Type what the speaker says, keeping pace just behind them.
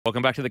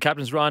Welcome back to the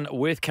Captain's Run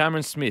with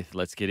Cameron Smith.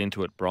 Let's get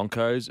into it.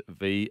 Broncos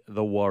v.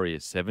 the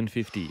Warriors,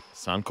 7:50,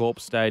 Suncorp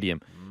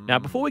Stadium. Now,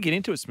 before we get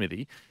into it,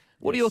 Smithy,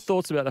 what are your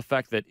thoughts about the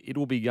fact that it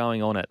will be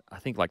going on at, I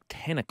think, like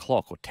 10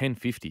 o'clock or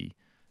 10:50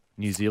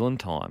 New Zealand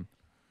time?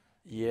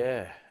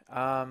 Yeah,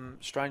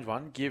 strange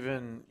one.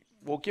 Given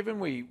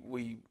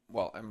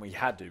and we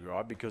had to,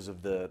 right, because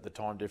of the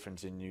time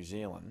difference in New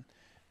Zealand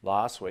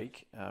last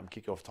week,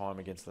 kickoff time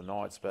against the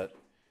Knights. But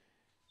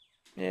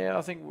yeah,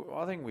 I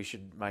think we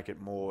should make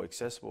it more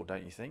accessible,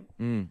 don't you think,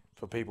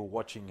 for people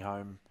watching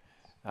home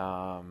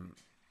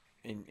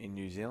in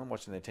New Zealand,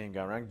 watching their team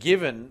go around.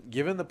 Given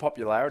the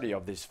popularity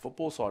of this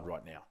football side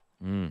right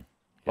now,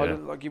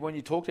 like when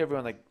you talk to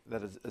everyone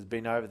that has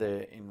been over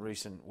there in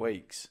recent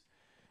weeks,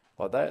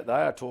 like they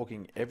are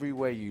talking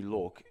everywhere you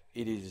look.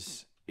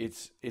 It's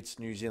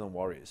New Zealand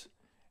Warriors.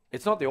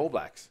 It's not the All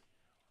Blacks.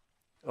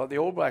 Like the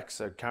All Blacks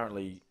are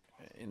currently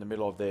in the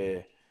middle of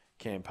their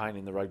campaign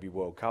in the Rugby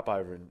World Cup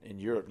over in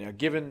Europe. Now,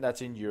 given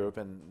that's in Europe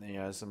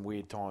and some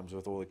weird times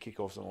with all the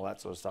kickoffs and all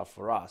that sort of stuff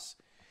for us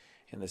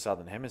in the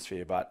Southern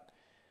Hemisphere, but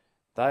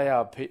there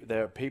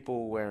are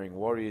people wearing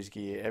Warriors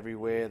gear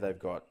everywhere. They've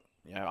got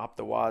up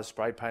the wires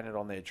spray painted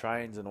on their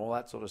trains and all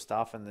that sort of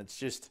stuff, and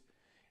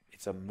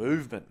it's a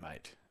movement,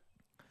 mate.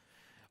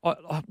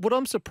 What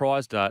I'm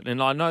surprised at,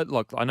 and I know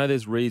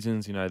there's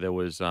reasons. There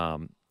was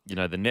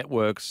the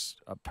networks,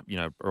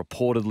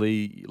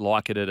 reportedly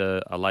like it at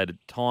a later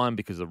time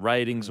because of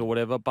ratings or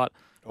whatever. But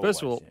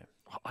first of all,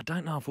 I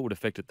don't know if it would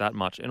affect it that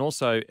much. And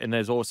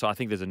there's also, I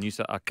think there's a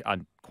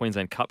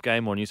Queensland Cup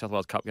game or New South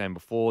Wales Cup game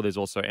before. There's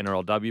also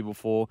NRLW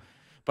before.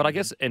 But I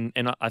guess, and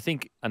I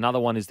think another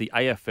one is the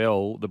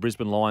AFL, the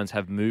Brisbane Lions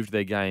have moved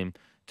their game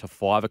to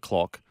 5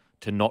 o'clock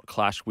to not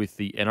clash with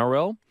the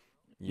NRL.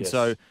 Yes.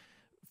 So,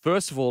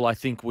 first of all, I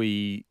think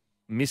we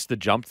missed the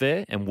jump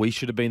there, and we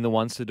should have been the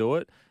ones to do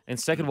it. And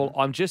second of all,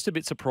 I'm just a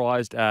bit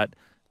surprised at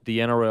the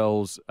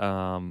NRL's,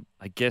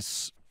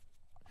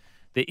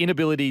 their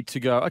inability to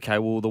go, okay,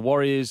 well, the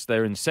Warriors,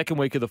 they're in the second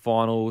week of the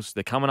finals.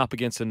 They're coming up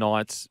against the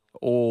Knights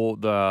or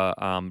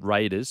the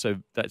Raiders, so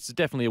that's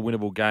definitely a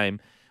winnable game.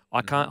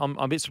 I'm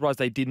a bit surprised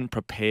they didn't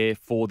prepare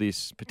for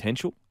this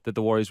potential that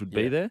the Warriors would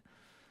be there.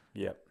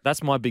 Yeah.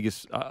 That's my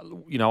biggest,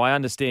 I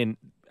understand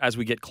as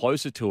we get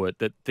closer to it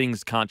that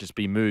things can't just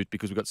be moved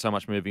because we've got so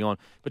much moving on.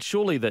 But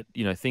surely that,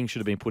 things should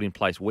have been put in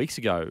place weeks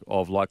ago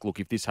of like, look,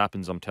 if this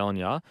happens, I'm telling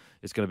you,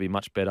 it's going to be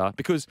much better.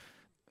 Because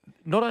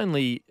not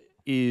only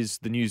is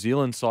the New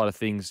Zealand side of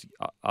things,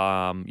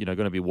 going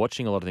to be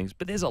watching a lot of things,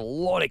 but there's a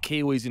lot of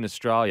Kiwis in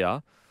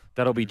Australia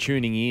that'll be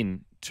tuning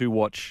in to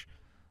watch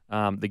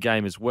the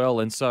game as well.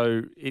 And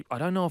so I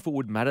don't know if it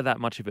would matter that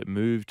much if it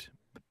moved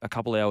a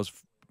couple of hours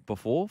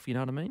before, if you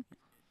know what I mean?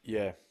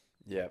 Yeah.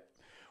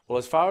 Well,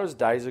 as far as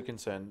days are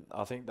concerned,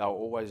 I think they were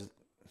always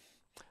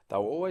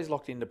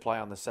locked into play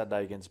on the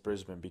Saturday against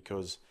Brisbane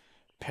because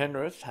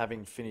Penrith,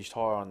 having finished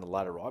higher on the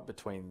ladder, right,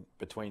 between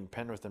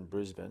Penrith and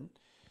Brisbane,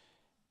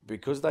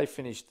 because they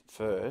finished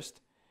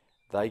first,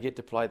 they get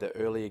to play the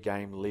earlier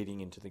game leading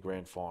into the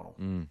grand final.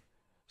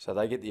 So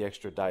they get the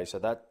extra day. So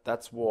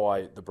that's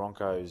why the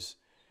Broncos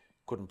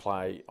couldn't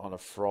play on a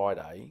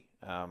Friday,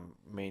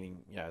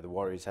 meaning the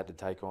Warriors had to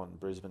take on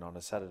Brisbane on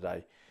a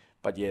Saturday.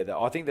 But yeah,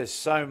 I think there's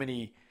so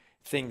many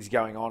things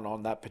going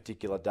on that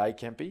particular day,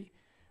 Kempy,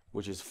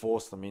 which has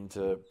forced them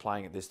into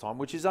playing at this time,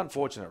 which is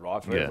unfortunate,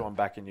 right, for everyone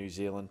back in New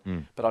Zealand.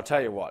 But I'll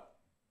tell you what,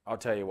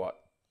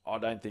 I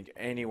don't think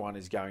anyone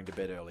is going to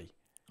bed early.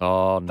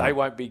 Oh, no. They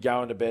won't be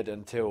going to bed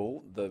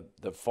until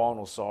the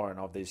final siren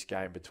of this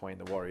game between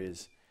the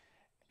Warriors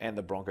and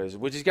the Broncos,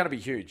 which is going to be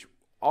huge.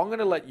 I'm going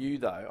to let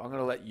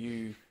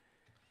you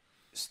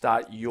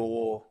start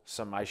your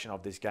summation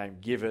of this game,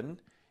 given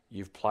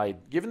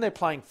they're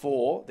playing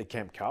for the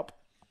Kemp Cup,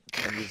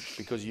 and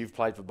because you've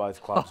played for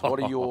both clubs.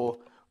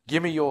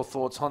 Give me your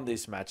thoughts on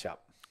this matchup.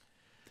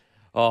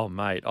 Oh,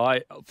 mate.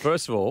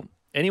 First of all,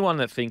 anyone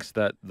that thinks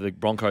that the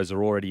Broncos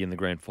are already in the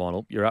grand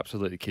final, you're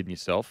absolutely kidding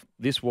yourself.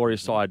 This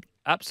Warriors side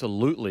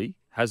absolutely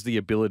has the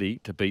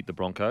ability to beat the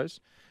Broncos.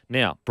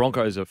 Now,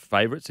 Broncos are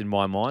favourites in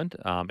my mind,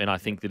 and I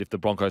think that if the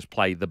Broncos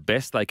play the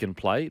best they can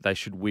play, they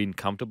should win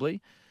comfortably.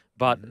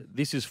 But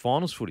this is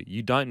finals footy.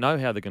 You don't know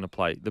how they're going to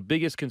play. The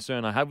biggest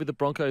concern I have with the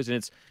Broncos,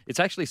 and it's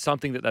actually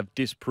something that they've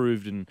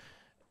disproved in,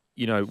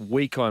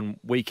 week on,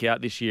 week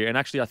out this year, and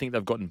actually I think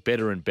they've gotten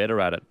better and better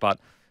at it, but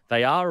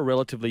they are a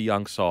relatively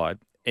young side,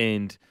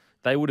 and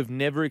they would have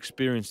never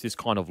experienced this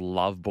kind of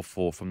love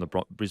before from the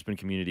Brisbane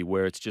community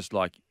where it's just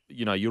like,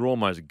 you're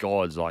almost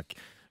gods. Like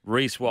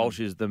Reece Walsh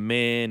is the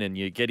man, and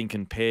you're getting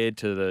compared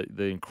to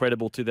the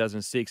incredible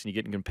 2006, and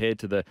you're getting compared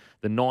to the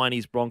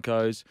 90s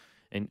Broncos.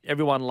 And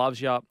everyone loves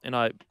you. And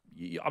I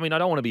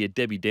don't want to be a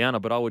Debbie Downer,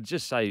 but I would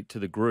just say to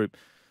the group,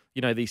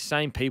 these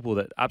same people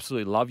that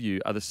absolutely love you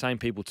are the same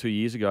people 2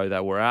 years ago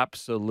that were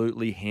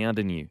absolutely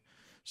hounding you.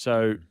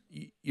 So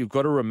you've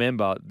got to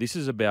remember, this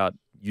is about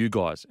you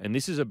guys. And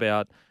this is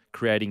about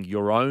creating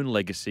your own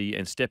legacy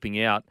and stepping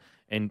out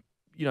and,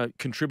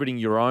 contributing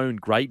your own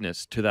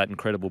greatness to that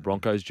incredible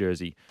Broncos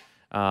jersey.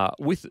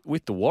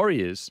 With the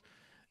Warriors,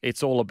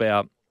 it's all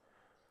about,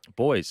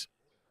 boys,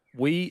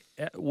 we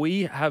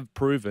have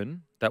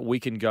proven that we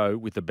can go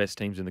with the best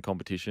teams in the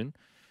competition.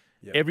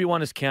 Yep.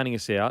 Everyone is counting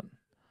us out.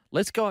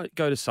 Let's go to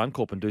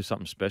Suncorp and do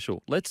something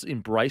special. Let's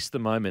embrace the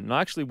moment. And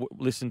I actually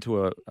listened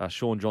to a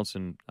Sean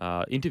Johnson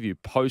interview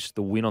post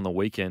the win on the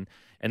weekend,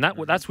 and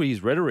that's where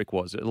his rhetoric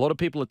was. A lot of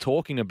people are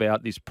talking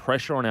about this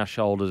pressure on our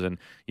shoulders, and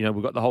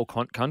we've got the whole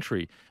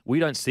country. We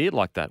don't see it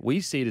like that.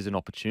 We see it as an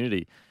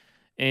opportunity,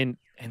 and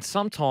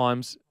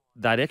sometimes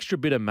that extra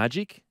bit of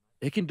magic,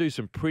 it can do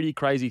some pretty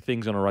crazy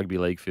things on a rugby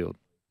league field.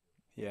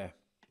 Yeah.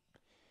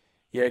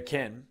 Yeah, it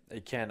can.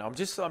 It can. I'm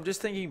just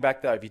thinking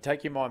back though. If you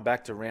take your mind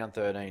back to round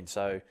 13,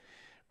 so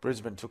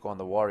Brisbane took on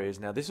the Warriors.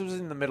 Now this was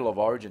in the middle of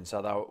Origin,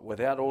 so they were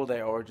without all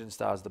their Origin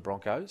stars, the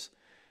Broncos.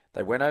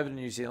 They went over to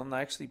New Zealand. They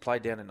actually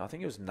played down in, I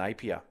think it was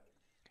Napier.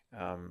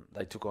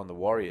 They took on the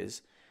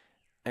Warriors,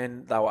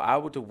 and they were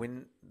able to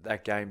win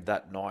that game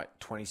that night,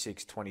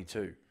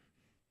 26-22.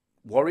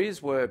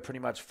 Warriors were pretty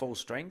much full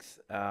strength.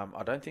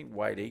 I don't think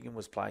Wade Egan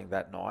was playing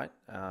that night,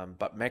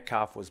 but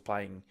Metcalf was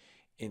playing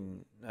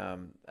in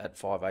at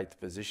 5/8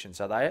 position.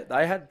 So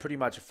they had pretty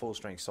much a full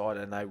strength side,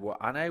 and they were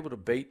unable to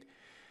beat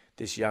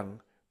this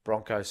young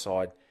Broncos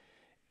side.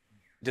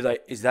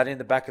 Is that in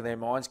the back of their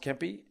minds,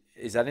 Kempy?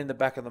 Is that in the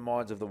back of the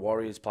minds of the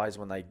Warriors players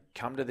when they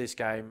come to this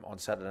game on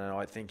Saturday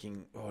night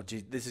thinking, oh,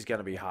 gee, this is going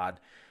to be hard.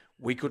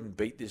 We couldn't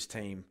beat this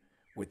team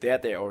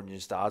without their Origin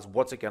stars.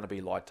 What's it going to be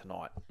like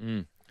tonight?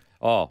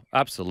 Oh,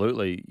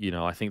 absolutely.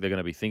 I think they're going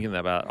to be thinking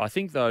about it. I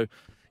think, though,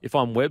 if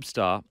I'm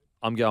Webster,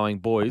 I'm going,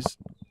 boys,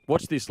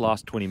 watch this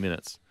last 20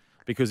 minutes.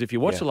 Because if you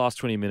watch the last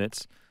 20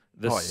 minutes,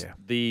 I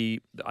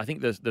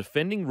think the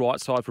defending right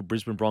side for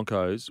Brisbane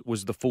Broncos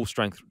was the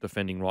full-strength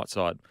defending right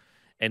side.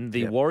 And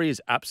the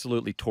Warriors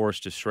absolutely tore us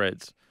to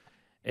shreds.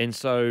 And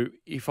so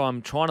if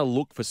I'm trying to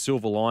look for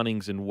silver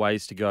linings and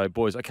ways to go,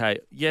 boys, okay,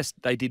 yes,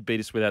 they did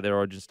beat us without their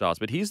Origin stars,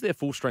 but here's their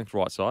full-strength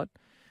right side.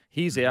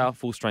 Here's our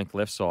full-strength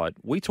left side.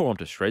 We tore them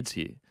to shreds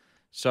here.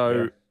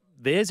 So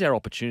there's our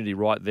opportunity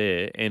right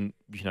there. And,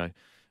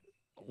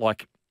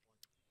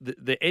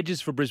 the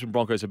edges for Brisbane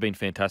Broncos have been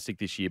fantastic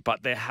this year,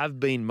 but there have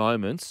been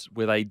moments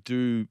where they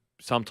do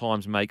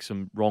sometimes make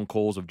some wrong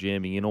calls of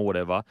jamming in or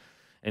whatever.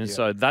 And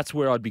so that's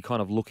where I'd be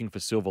kind of looking for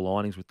silver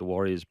linings with the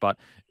Warriors. But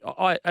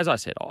as I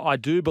said, I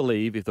do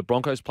believe if the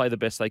Broncos play the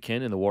best they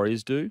can and the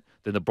Warriors do,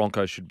 then the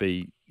Broncos should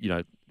be,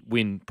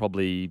 win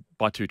probably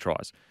by 2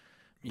 tries.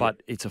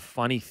 But it's a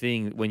funny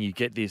thing when you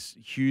get this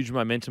huge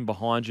momentum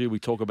behind you. We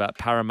talk about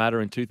Parramatta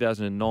in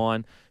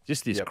 2009,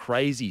 just this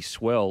crazy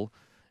swell.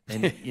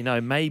 And,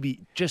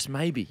 maybe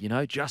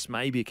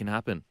it can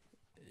happen.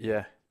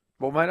 Yeah.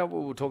 Well, mate, we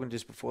were talking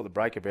just before the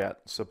break about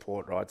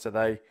support, right? So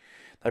they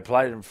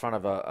played in front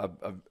of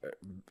a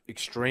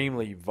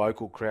extremely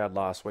vocal crowd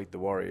last week, the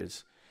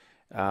Warriors.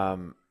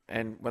 And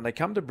when they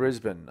come to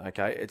Brisbane,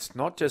 okay, it is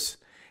not just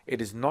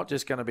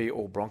going to be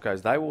all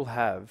Broncos. They will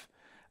have,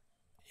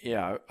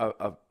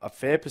 a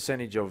fair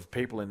percentage of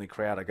people in the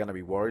crowd are going to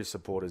be Warriors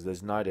supporters.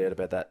 There's no doubt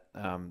about that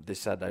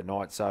this Saturday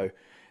night. So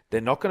they're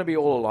not going to be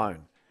all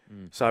alone.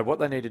 So what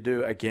they need to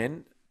do,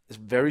 again, is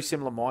very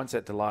similar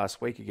mindset to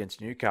last week against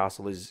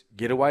Newcastle, is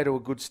get away to a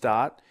good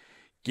start,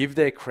 give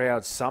their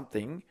crowd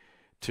something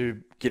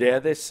to get out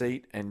of their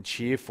seat and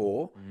cheer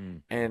for,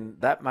 and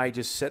that may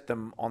just set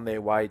them on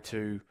their way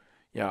to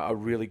a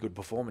really good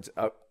performance.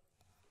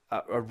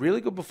 A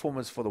really good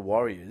performance for the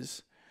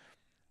Warriors,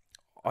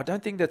 I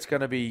don't think that's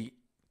going to be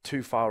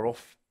too far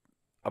off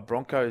a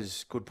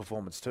Broncos good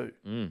performance too.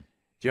 Do you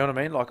know what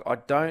I mean? Like,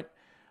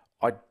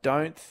 I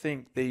don't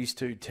think these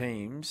two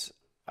teams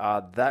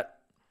are that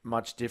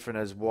much different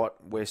as what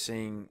we're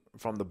seeing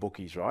from the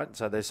bookies, right?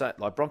 So they're saying,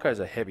 like, Broncos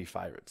are heavy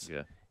favourites.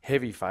 Yeah.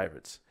 Heavy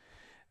favourites.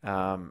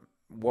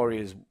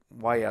 Warriors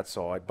way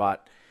outside,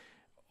 but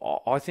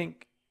I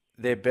think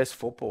their best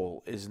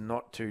football is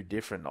not too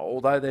different,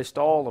 although their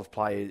style of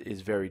play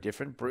is very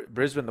different.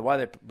 Brisbane, the way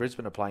that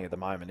Brisbane are playing at the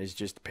moment is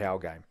just power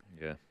game.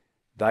 Yeah.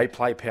 They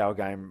play power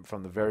game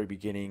from the very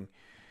beginning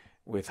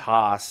with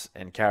Haas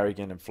and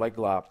Carrigan and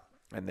Flegler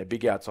and their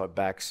big outside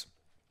backs.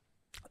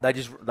 They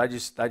just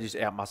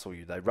outmuscle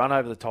you. They run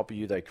over the top of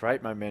you. They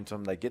create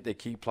momentum. They get their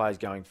key players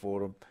going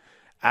for them.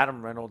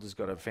 Adam Reynolds has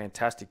got a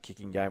fantastic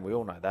kicking game. We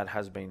all know that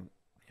has been,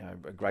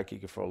 a great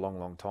kicker for a long,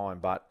 long time.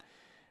 But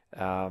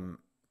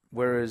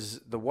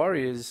whereas the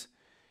Warriors,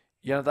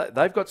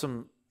 they've got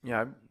some,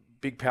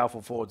 big,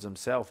 powerful forwards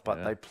themselves,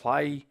 but they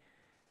play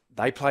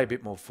a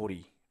bit more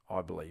footy,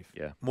 I believe.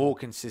 Yeah. More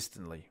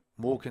consistently.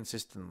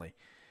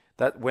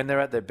 That when they're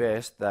at their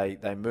best,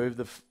 they move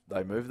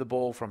the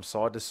ball from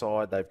side to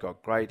side. They've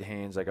got great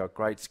hands. They got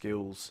great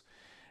skills.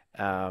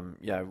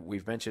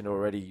 We've mentioned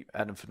already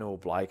Adam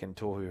Fanua-Blake and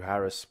Tohu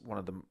Harris, one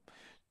of the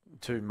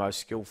two most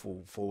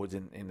skillful forwards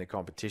in the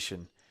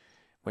competition.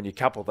 When you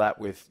couple that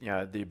with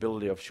the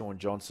ability of Sean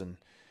Johnson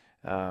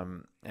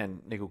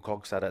and Nickel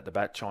Cogstat at the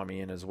bat chiming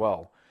in as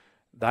well,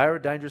 they are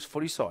a dangerous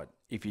footy side.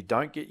 If you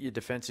don't get your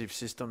defensive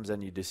systems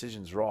and your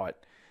decisions right,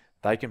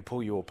 they can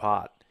pull you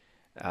apart.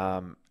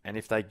 And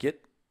if they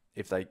get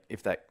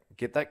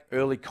that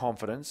early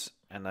confidence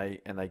and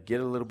they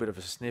get a little bit of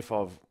a sniff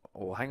of,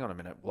 hang on a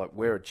minute, like,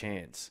 we're a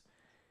chance,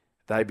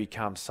 they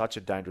become such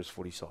a dangerous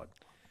footy side.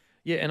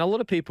 Yeah, and a lot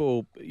of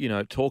people,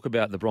 talk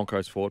about the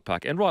Broncos forward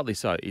pack, and rightly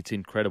so. It's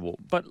incredible.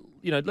 But,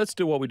 let's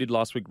do what we did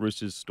last week,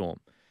 Roosters Storm.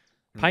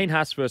 Payne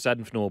Haas versus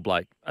Adam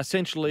Fanor-Blake.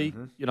 Essentially,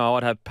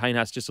 I'd have Payne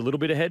Haas just a little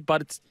bit ahead,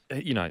 but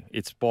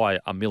it's by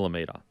a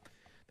millimetre.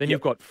 Then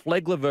you've got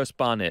Flegler versus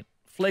Barnett.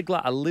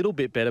 Flegler a little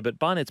bit better, but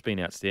Barnett's been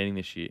outstanding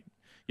this year.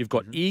 You've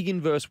got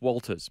Egan versus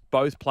Walters.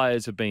 Both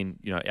players have been,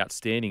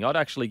 outstanding. I'd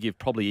actually give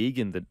probably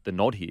Egan the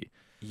nod here.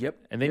 Yep.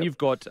 And then you've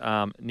got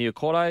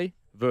Niokore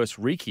versus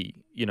Riki.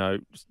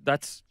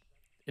 That's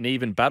an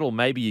even battle.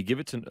 Maybe you give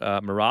it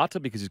to Murata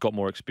because he's got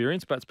more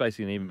experience, but it's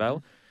basically an even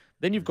battle.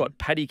 Then you've got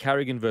Paddy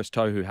Carrigan versus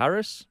Tohu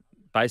Harris.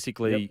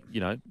 Basically,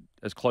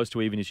 as close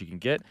to even as you can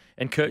get.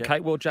 And Kurt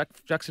Catewell,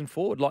 Jackson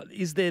Ford. Like,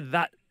 is there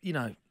that,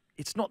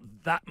 it's not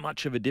that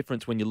much of a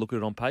difference when you look at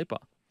it on paper.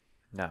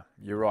 No,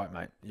 you're right,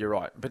 mate. You're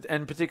right.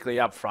 And particularly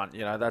up front,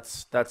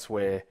 that's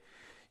where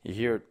you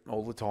hear it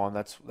all the time.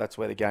 That's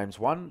where the game's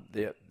won.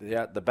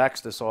 The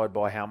backs decide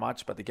by how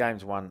much, but the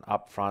game's won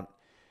up front.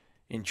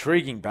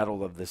 Intriguing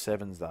battle of the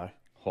sevens, though.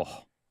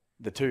 Oh.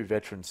 The two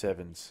veteran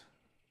sevens.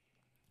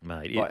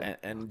 Mate.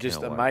 And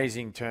just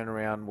amazing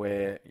turnaround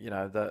where,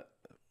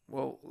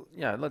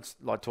 let's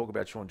talk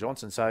about Sean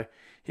Johnson. So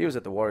he was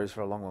at the Warriors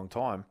for a long, long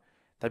time.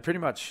 They pretty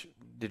much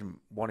didn't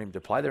want him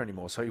to play there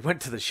anymore. So he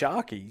went to the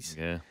Sharkies.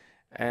 Yeah.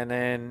 And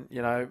then,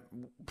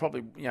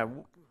 probably,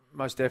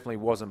 most definitely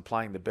wasn't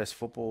playing the best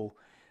football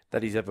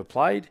that he's ever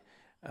played.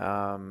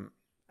 And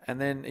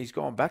then he's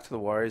gone back to the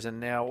Warriors, and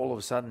now all of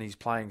a sudden he's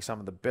playing some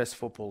of the best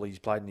football he's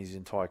played in his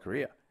entire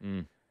career.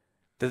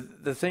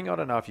 The thing, I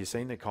don't know if you've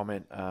seen the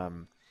comment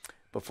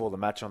before the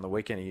match on the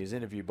weekend, he was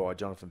interviewed by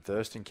Jonathan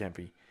Thurston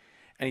Kempy,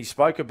 and he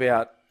spoke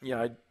about,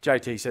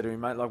 JT said to him,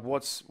 mate, like,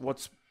 what's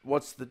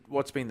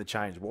been the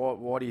change?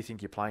 Why do you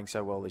think you're playing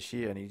so well this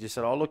year? And he just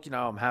said, oh, look,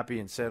 I'm happy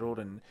and settled,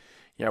 and,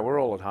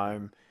 we're all at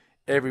home.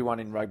 Everyone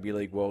in rugby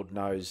league world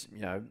knows,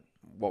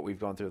 what we've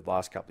gone through the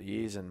last couple of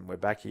years, and we're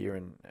back here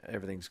and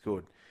everything's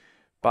good.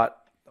 But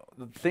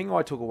the thing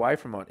I took away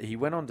from it, he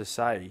went on to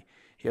say,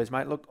 he goes,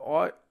 mate, look,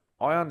 I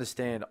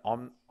understand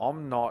I'm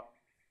not,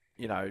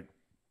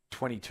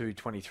 22,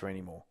 23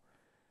 anymore.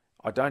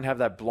 I don't have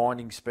that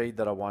blinding speed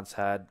that I once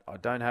had. I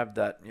don't have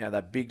that,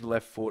 that big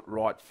left foot,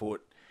 right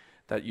foot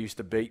that used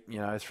to beat,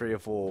 3 or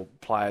 4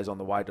 players on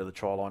the way to the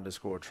try line to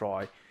score a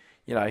try.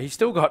 He's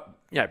still got,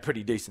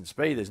 pretty decent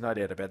speed. There's no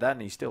doubt about that.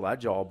 And he's still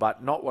agile,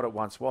 but not what it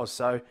once was.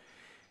 So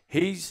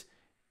he's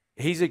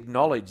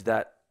acknowledged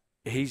that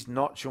he's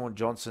not Sean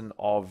Johnson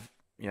of,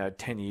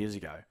 10 years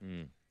ago.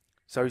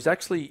 So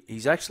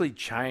he's actually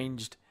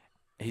changed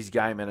his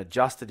game and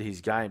adjusted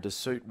his game to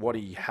suit what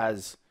he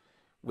has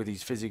with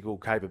his physical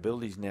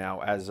capabilities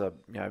now as a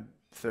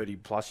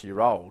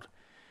 30-plus-year-old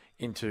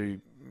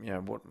into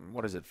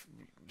what is it,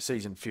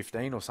 season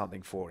 15 or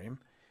something for him,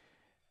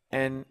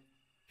 and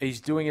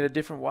he's doing it a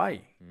different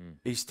way.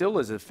 He's still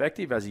as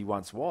effective as he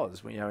once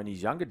was, in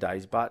his younger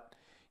days, but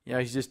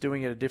he's just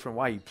doing it a different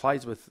way. He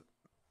plays with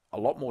a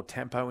lot more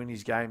tempo in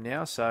his game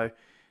now, so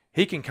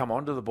he can come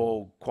onto the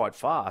ball quite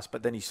fast,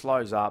 but then he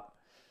slows up,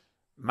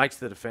 makes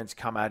the defense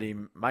come at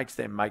him, makes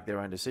them make their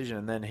own decision,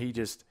 and then he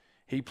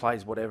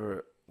plays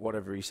whatever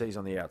he sees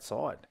on the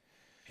outside.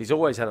 He's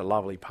always had a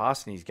lovely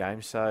pass in his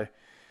game, so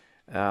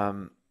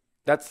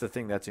that's the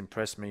thing that's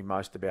impressed me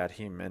most about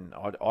him, and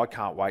I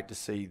can't wait to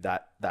see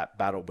that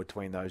battle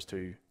between those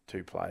two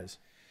players.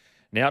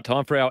 Now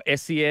time for our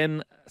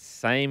SEN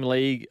same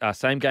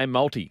game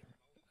multi.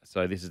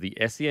 So this is the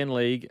SEN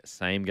League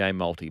same game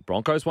multi.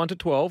 Broncos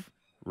 1-12.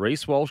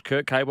 Reece Walsh,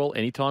 Kurt Cable,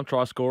 anytime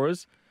try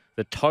scorers.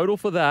 The total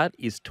for that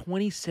is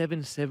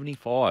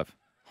 27.75.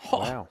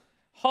 Wow.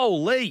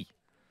 Holy.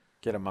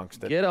 Get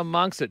amongst it. Get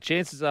amongst it.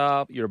 Chances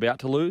are you're about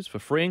to lose. For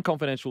free and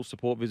confidential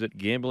support, visit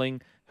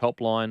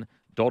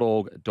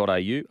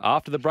gamblinghelpline.org.au.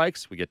 After the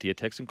breaks, we get to your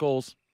texts and calls.